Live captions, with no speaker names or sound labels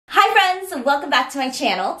and welcome back to my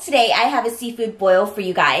channel. Today I have a seafood boil for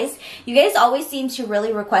you guys. You guys always seem to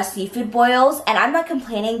really request seafood boils, and I'm not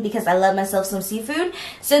complaining because I love myself some seafood.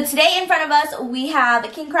 So today in front of us we have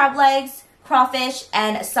king crab legs, crawfish,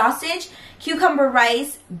 and sausage, cucumber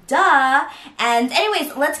rice, duh. And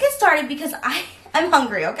anyways, let's get started because I'm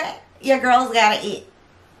hungry, okay? Your girl's gotta eat.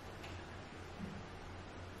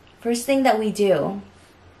 First thing that we do,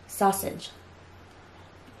 sausage.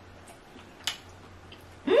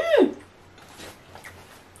 Mmm!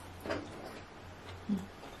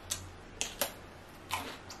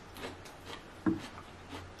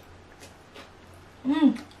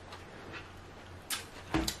 Mmm.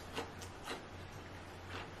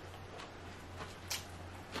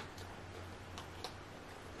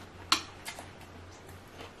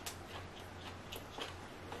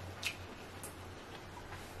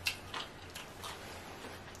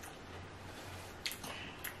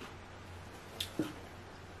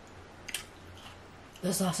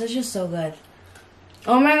 The sausage is so good.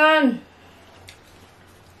 Oh my god.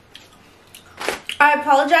 I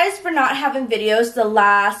apologize for not having videos the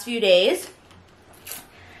last few days.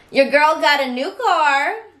 Your girl got a new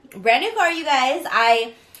car. Brand new car, you guys.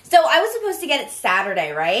 So I was supposed to get it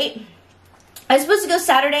Saturday, right? I was supposed to go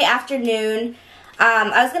Saturday afternoon.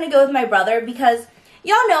 I was going to go with my brother because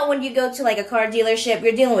y'all know when you go to like a car dealership,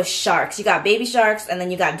 you're dealing with sharks. You got baby sharks and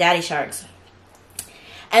then you got daddy sharks.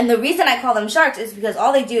 And the reason I call them sharks is because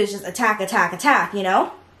all they do is just attack, attack, attack, you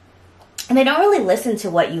know? And they don't really listen to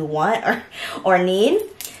what you want or need.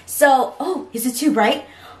 So, oh, is it too bright?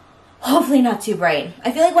 Hopefully not too bright.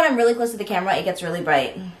 I feel like when I'm really close to the camera, it gets really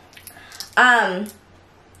bright. So I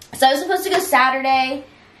was supposed to go Saturday.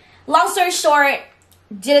 Long story short,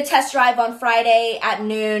 did a test drive on Friday at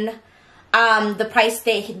noon. The price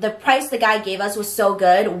the guy gave us was so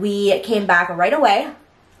good, we came back right away.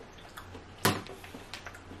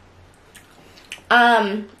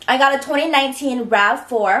 I got a 2019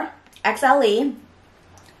 RAV4 XLE.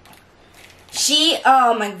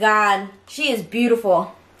 Oh my god, she is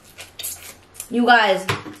beautiful. You guys,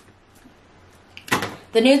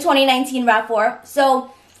 the new 2019 RAV4.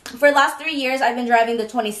 So, for the last 3 years, I've been driving the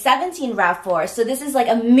 2017 RAV4. So, this is like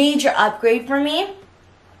a major upgrade for me.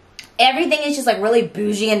 Everything is just like really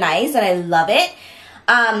bougie and nice, and I love it.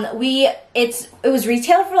 It was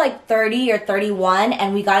retailed for like 30 or 31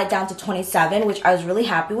 and we got it down to 27, which I was really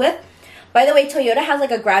happy with. By the way, Toyota has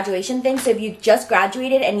like a graduation thing, so if you just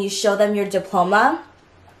graduated and you show them your diploma,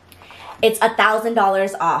 it's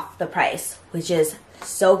 $1,000 off the price, which is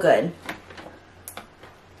so good.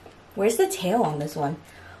 Where's the tail on this one?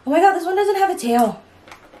 Oh my god, this one doesn't have a tail.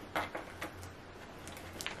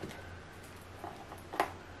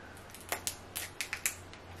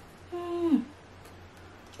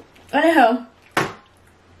 Anyhow,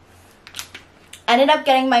 ended up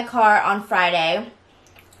getting my car on Friday.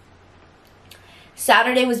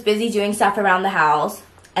 Saturday was busy doing stuff around the house.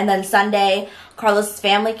 And then Sunday, Carlos'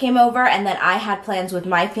 family came over. And then I had plans with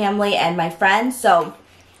my family and my friends. So,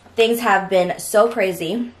 things have been so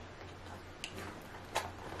crazy.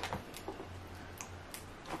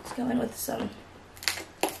 Let's go in with some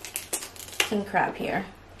king crab here.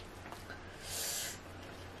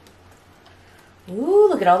 Ooh,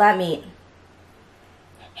 look at all that meat.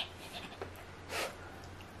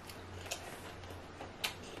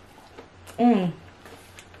 Mmm.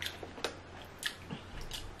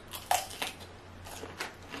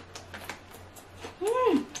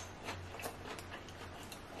 Mmm.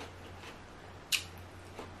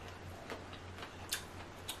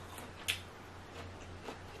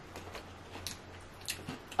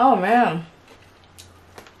 Oh, man.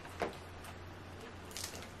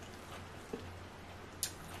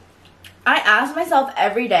 I ask myself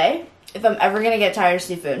every day if I'm ever going to get tired of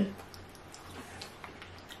seafood.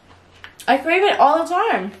 I crave it all the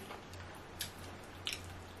time.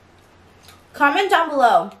 Comment down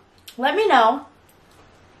below. Let me know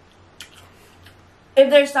if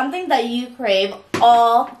there's something that you crave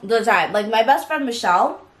all the time. Like my best friend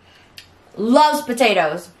Michelle loves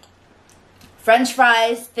potatoes. French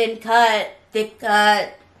fries, thin cut, thick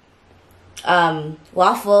cut,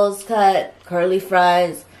 waffles cut, curly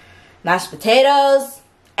fries, mashed potatoes,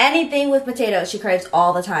 anything with potatoes she craves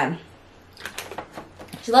all the time.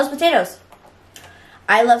 She loves potatoes.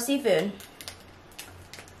 I love seafood.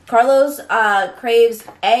 Carlos craves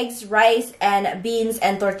eggs, rice, and beans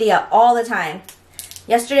and tortilla all the time.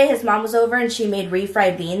 Yesterday his mom was over and she made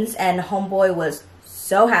refried beans and homeboy was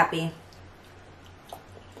so happy.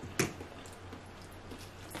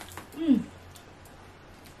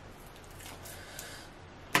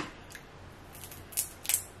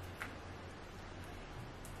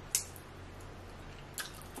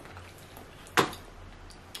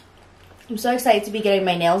 I'm so excited to be getting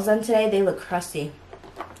my nails done today. They look crusty.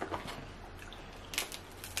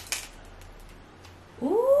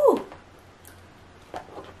 Ooh.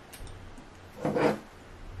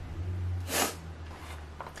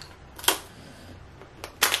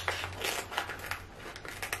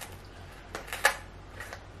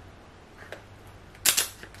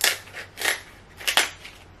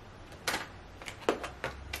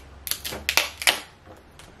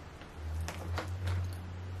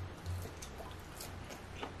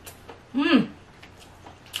 Mmm.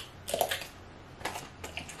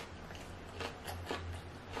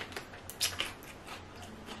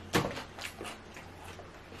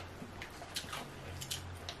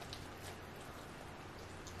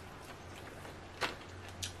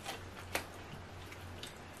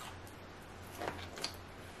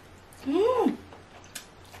 Mmm.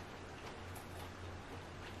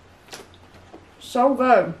 So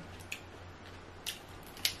good.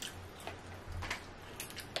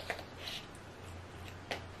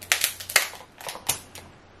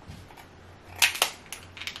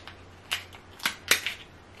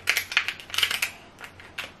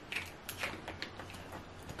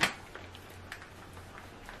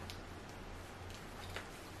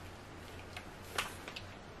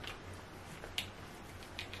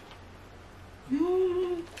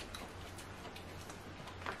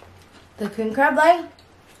 The king crab leg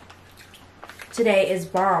today is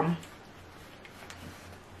bomb.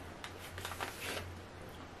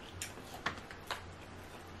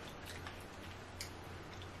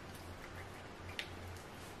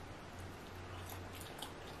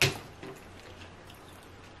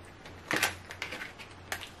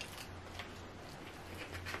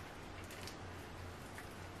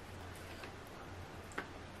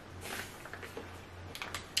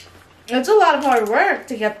 It's a lot of hard work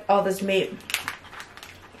to get all this meat.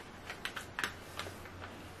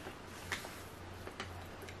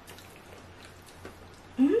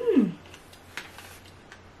 Mmm.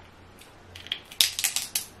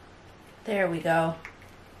 There we go.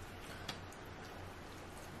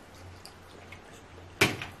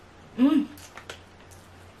 Mmm.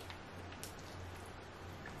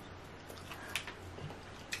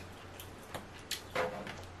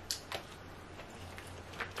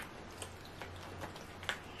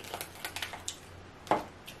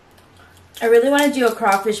 I really want to do a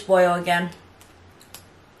crawfish boil again.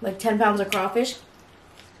 Like 10 pounds of crawfish.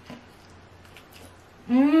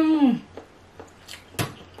 Mmm.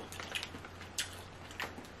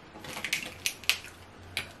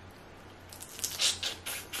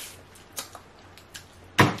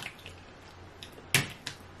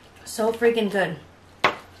 So freaking good.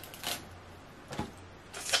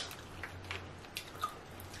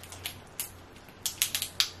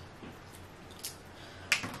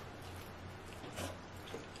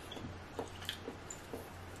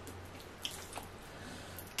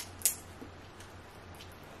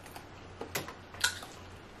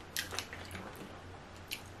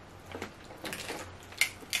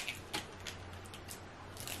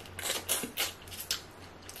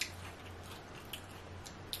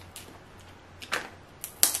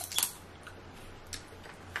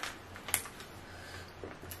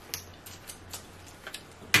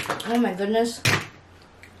 Oh my goodness.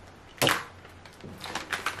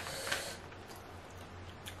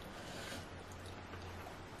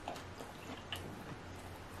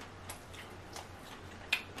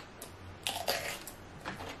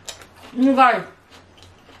 You guys,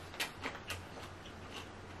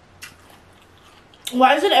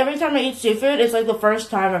 why is it every time I eat seafood, it's like the first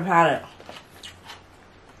time I've had it?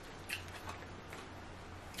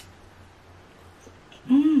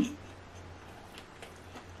 Mmm.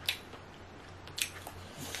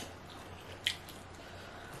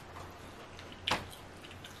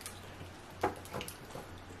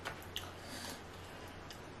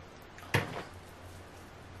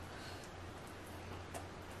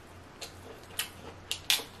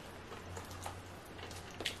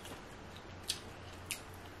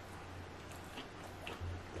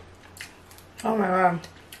 Oh my god.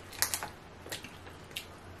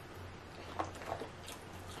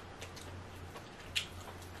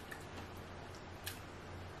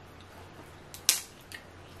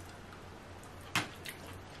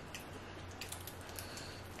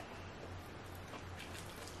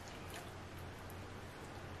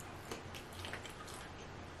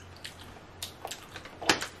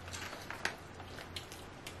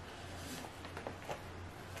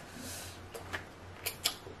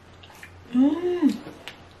 Mmm.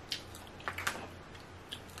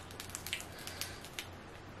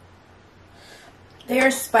 They are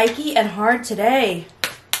spiky and hard today.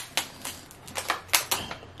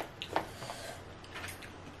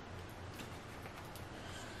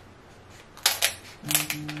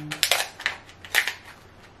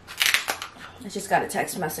 just got a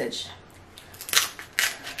text message.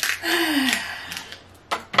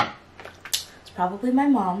 It's probably my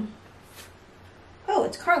mom. Oh,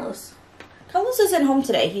 it's Carlos. Carlos isn't home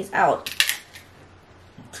today. He's out.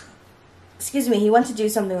 Excuse me, he went to do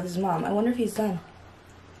something with his mom. I wonder if he's done.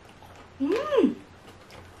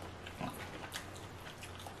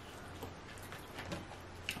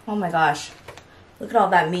 Oh my gosh. Look at all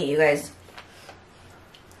that meat, you guys.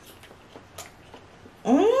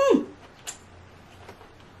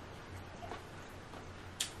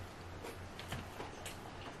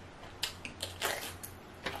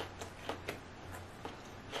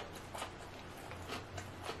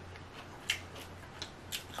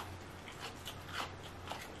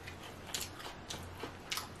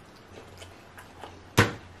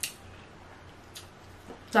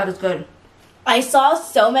 That is good. I saw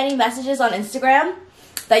so many messages on Instagram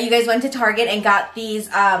that you guys went to Target and got these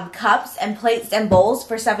cups and plates and bowls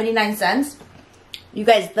for 79 cents. You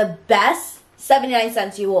guys, the best 79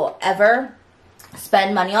 cents you will ever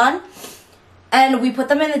spend money on. And we put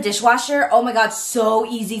them in the dishwasher. Oh my god, so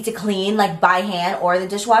easy to clean, like by hand or the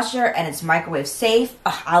dishwasher, and it's microwave safe.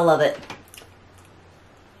 Ugh, I love it.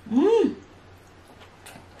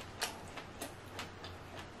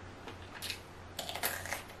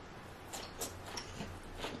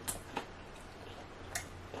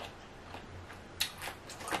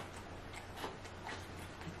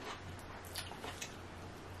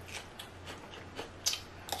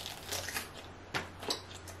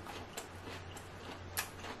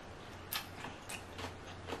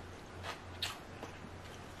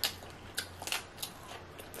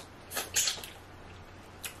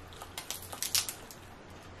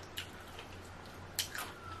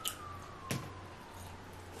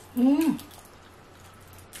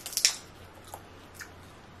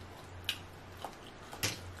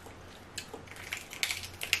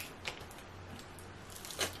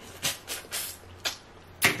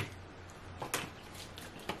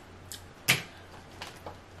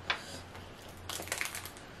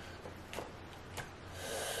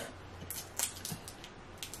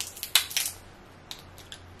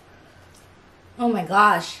 Oh my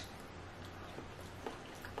gosh.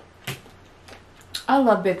 I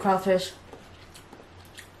love big crawfish.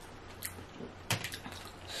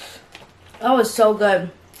 That was so good.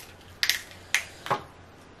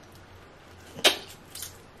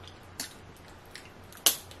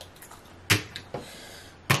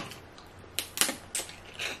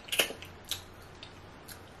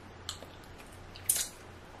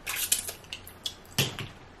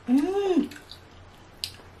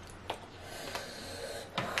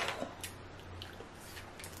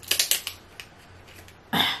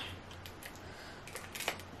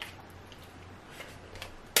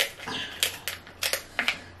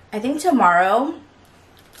 I think tomorrow,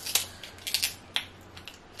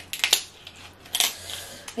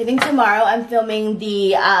 I'm filming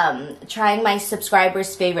the trying my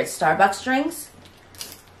subscribers' favorite Starbucks drinks.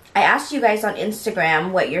 I asked you guys on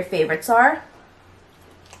Instagram what your favorites are.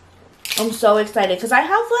 I'm so excited because I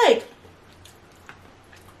have like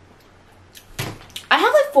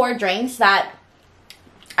 4 drinks that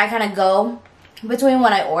I kind of go between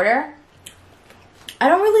when I order. I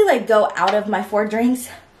don't really like go out of my 4 drinks.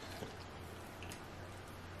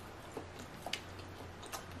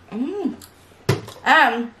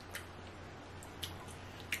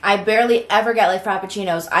 I barely ever get like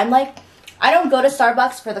frappuccinos. I don't go to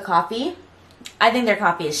Starbucks for the coffee. I think their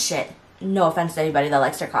coffee is shit. No offense to anybody that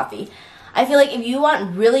likes their coffee. I feel like if you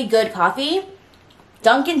want really good coffee,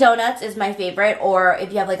 Dunkin' Donuts is my favorite, or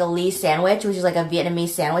if you have like a Lee sandwich, which is like a Vietnamese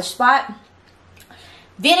sandwich spot.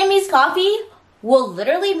 Vietnamese coffee will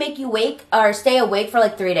literally make you stay awake for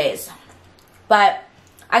like 3 days. But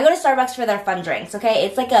I go to Starbucks for their fun drinks, okay?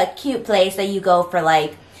 It's like a cute place that you go for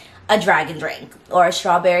like a dragon drink or a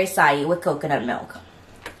strawberry acai with coconut milk.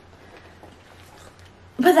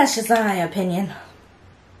 But that's just my opinion.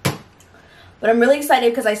 But I'm really excited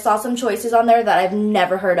because I saw some choices on there that I've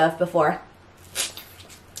never heard of before.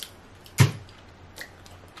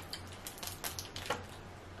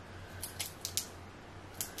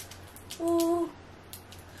 Ooh.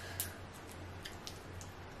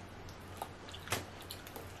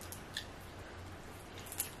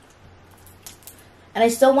 And I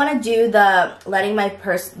still want to do the letting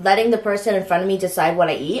the person in front of me decide what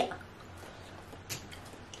I eat.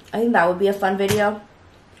 I think that would be a fun video.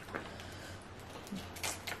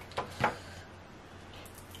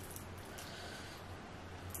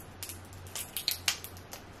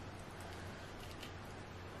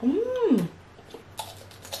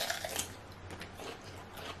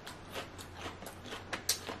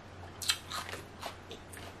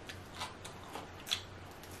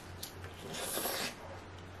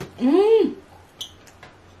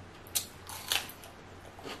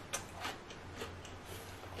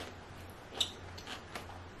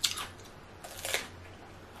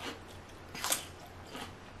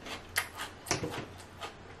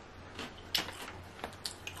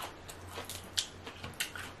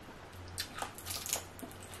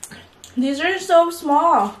 These are so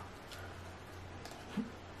small.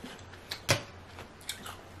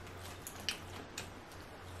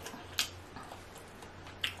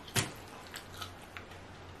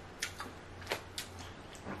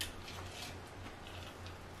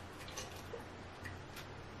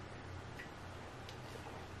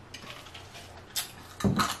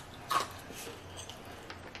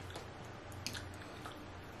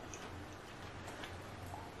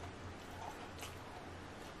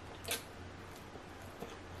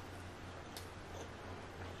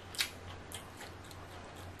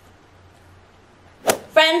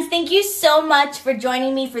 Friends, thank you so much for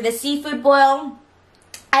joining me for the seafood boil.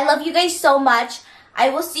 I love you guys so much. I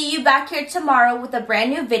will see you back here tomorrow with a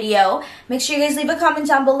brand new video. Make sure you guys leave a comment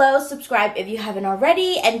down below, subscribe if you haven't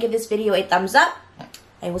already, and give this video a thumbs up.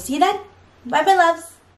 I will see you then. Bye, my loves.